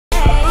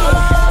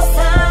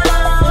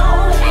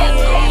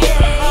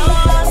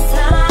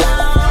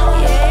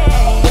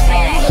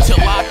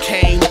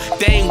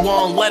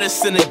let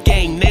us in the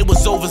game, they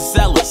was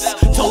overzealous.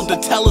 Told to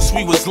tell us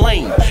we was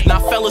lame.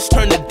 Now fellas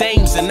turn to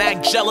dames and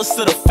act jealous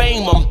of the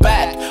fame. I'm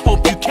back,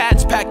 hope you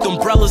cats packed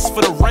umbrellas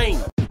for the rain.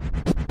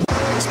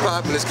 What's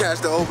poppin', it's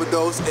Kash the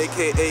Overdose,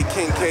 aka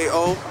King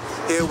KO.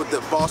 Here with the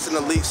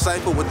Bosstown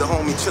Cypher with the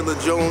homie Chilla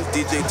Jones,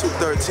 DJ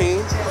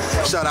 213.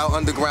 Shout out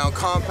Underground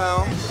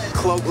Compound,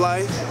 Cloak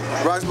Life,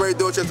 Roxbury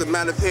Dorchester,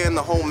 Mattapan,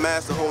 the whole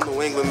mass, the whole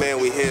New England,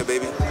 man, we here,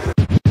 baby.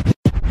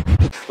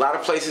 A lot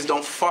of places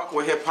don't fuck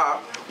with hip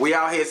hop. We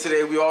out here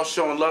today, we all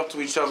showing love to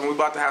each other, and we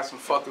about to have some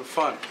fucking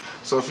fun.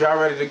 So if y'all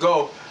ready to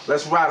go,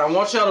 let's ride. I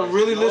want y'all to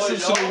really listen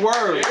to the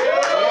words.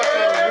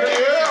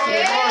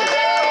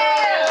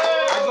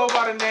 I go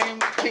by the name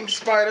King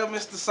Spyda,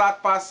 Mr.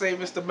 Sock Passe,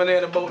 Mr.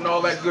 Banana Boat, and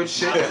all that good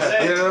shit. You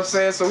know what I'm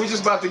saying? So we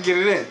just about to get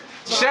it in.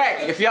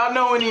 Shaq, if y'all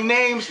know any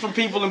names for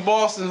people in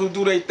Boston who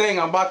do their thing,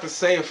 I'm about to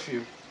say a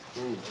few.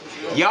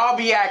 Y'all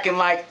be acting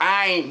like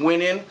I ain't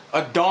winning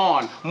a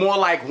Dawn, more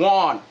like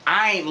Juan.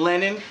 I ain't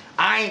Lennon,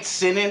 I ain't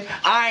sinning,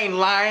 I ain't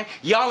lying.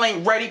 Y'all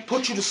ain't ready,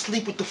 put you to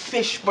sleep with the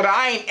fish, but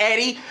I ain't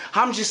Eddie.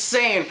 I'm just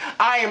saying,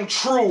 I am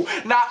true,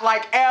 not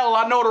like L.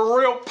 I know the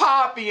real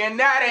Poppy, and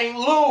that ain't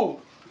Lou.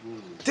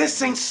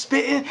 This ain't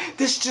spitting,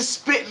 this just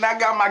spitting. I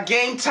got my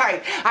game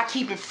tight. I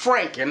keep it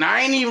frank, and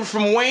I ain't even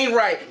from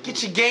Wainwright.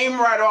 Get your game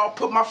right, or I'll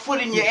put my foot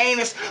in your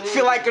anus.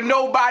 Feel like a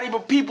nobody,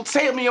 but people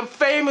tell me I'm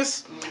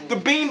famous. The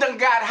bean done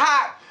got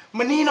hot.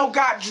 Menino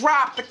got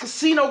dropped. The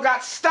casino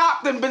got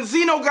stopped, and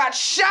Benzino got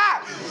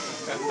shot.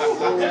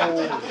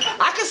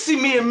 I can see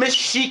me and Miss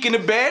Chic in the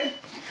bed.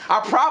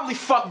 I'd probably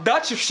fuck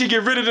Dutch if she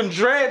get rid of them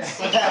dreads.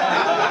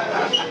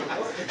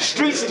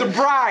 Streets the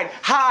bride.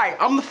 Hi,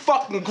 I'm the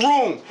fucking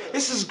groom.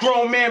 This is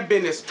grown man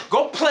business.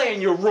 Go play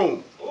in your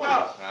room.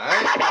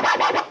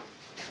 Alright.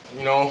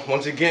 You know,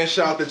 once again,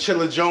 shout out to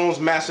Chilla Jones,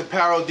 Mass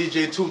Apparel,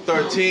 DJ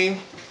 213.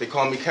 They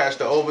call me Kash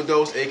the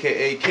Overdose,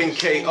 aka King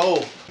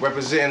KO.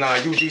 Representing our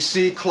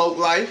UGC, Cloak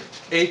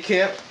Life,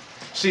 A-Camp.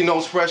 She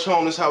knows fresh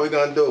home, that's how we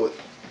gonna do it.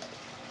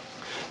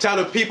 Tell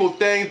the people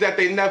things that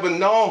they never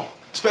know.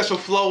 Special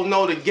flow,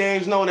 know the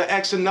games, know the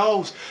X and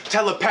O's.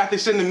 Telepathic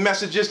sending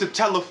messages to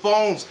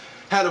telephones.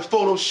 Had a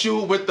photo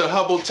shoot with the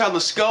Hubble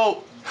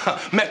telescope.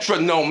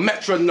 Metronome,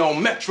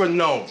 metronome,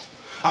 metronome.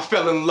 I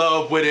fell in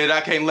love with it,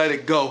 I can't let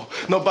it go.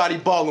 Nobody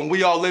ballin',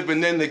 we all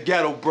living in the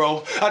ghetto,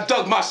 bro. I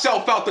dug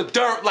myself out the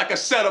dirt like a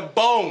set of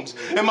bones.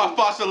 Am I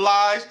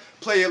fossilized?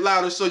 Play it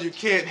louder so you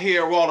can't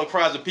hear all the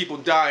cries of people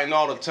dying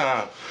all the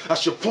time. I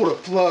should pull a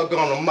plug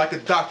on them like a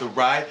doctor,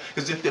 right?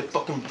 Cause if they're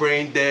fucking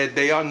brain dead,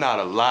 they are not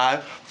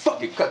alive.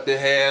 Fuck it, cut their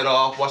head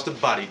off, watch the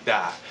body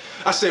die.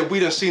 I said we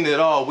done seen it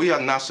all, we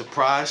are not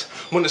surprised.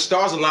 When the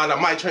stars align, I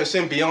might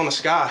transcend beyond the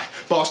sky.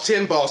 Boss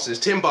 10 bosses,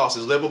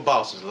 live with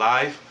bosses,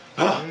 Lyfe.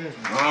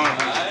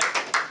 Alright,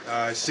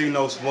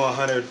 C-Notes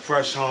 100,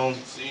 fresh home.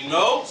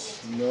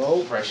 C-Notes?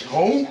 No. Fresh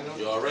home?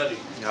 You already.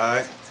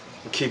 Alright,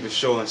 keep it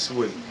short and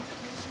sweet.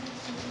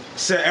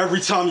 Said every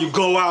time you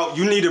go out,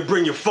 you need to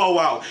bring your foe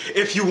out.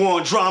 If you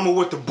want drama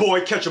with the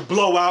boy, catch a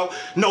blowout.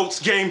 Notes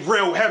game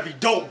real heavy,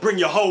 don't bring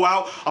your hoe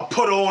out. I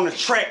put her on the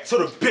track till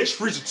the bitch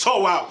freeze her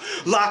toe out.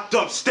 Locked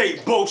up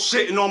state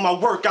bullshitting on my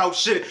workout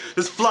shit.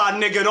 This fly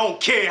nigga don't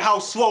care how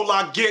swole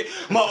I get.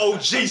 My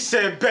OG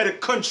said better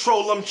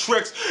control them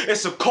tricks.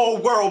 It's a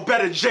cold world,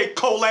 better J.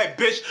 Cole that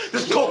bitch.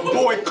 This coke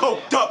boy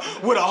coked up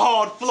with a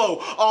hard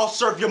flow. I'll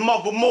serve your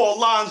mother more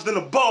lines than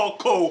a ball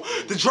code.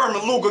 The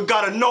German Luger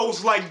got a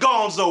nose like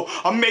Gonzo.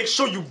 I make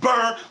sure you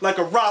burn like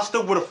a roster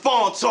with a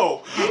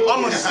Fonto.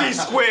 I'm a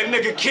C-square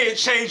nigga, can't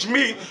change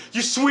me.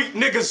 You sweet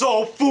niggas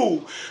all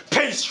fool.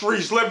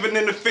 Pastries living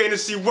in the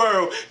fantasy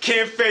world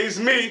can't faze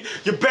me.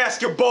 Your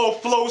basketball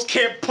flows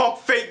can't pump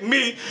fake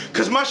me.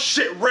 Cause my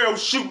shit real,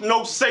 shoot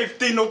no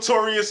safety,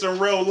 notorious in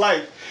real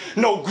life.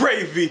 No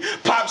gravy,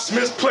 Pops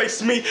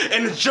misplaced me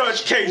and the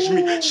judge caged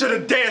me.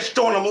 Should've danced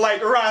on him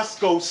like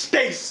Roscoe,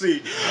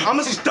 Stacy.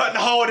 I'm stunting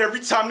hard every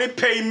time they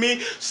pay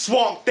me.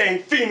 Swamp Thing,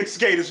 Phoenix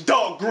Gators,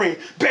 Dark Green,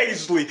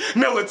 Baisley,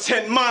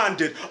 militant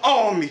minded,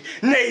 Army,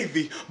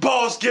 Navy.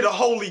 Balls get a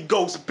Holy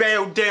Ghost,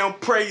 bow down,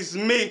 praise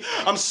me.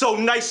 I'm so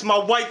nice my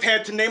wife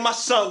had to name my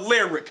son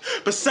Lyric.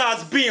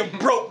 Besides being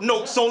broke,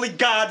 notes only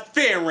God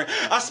fearing.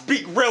 I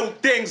speak real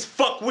things,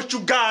 fuck what you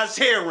guys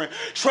hearing.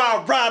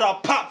 Try ride, I'll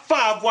pop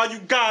 5 while you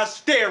guys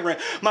staring.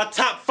 My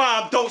top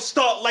 5 don't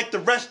start like the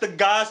rest of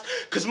guys,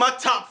 cause my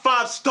top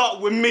 5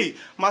 start with me,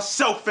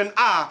 myself and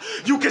I.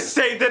 You can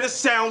say that it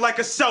sound like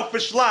a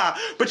selfish lie,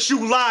 but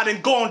you lied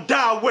and gon'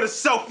 die with a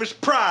selfish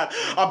pride.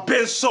 I've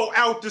been so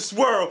out this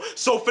world,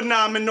 so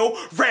phenomenal.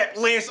 Rap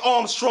Lance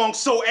Armstrong,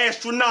 so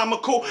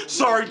astronomical.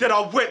 Sorry that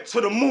I went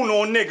to the moon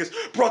on niggas.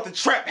 Brought the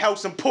trap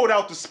house and pulled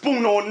out the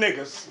spoon on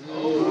niggas.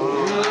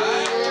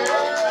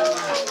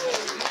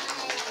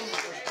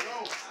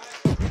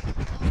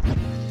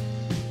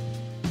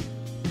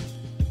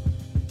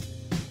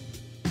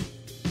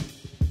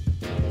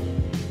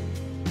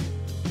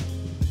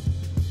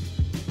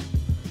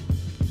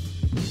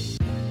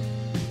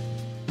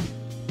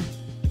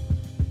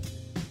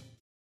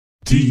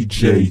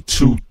 DJ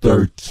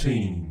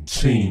 213,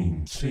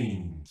 team.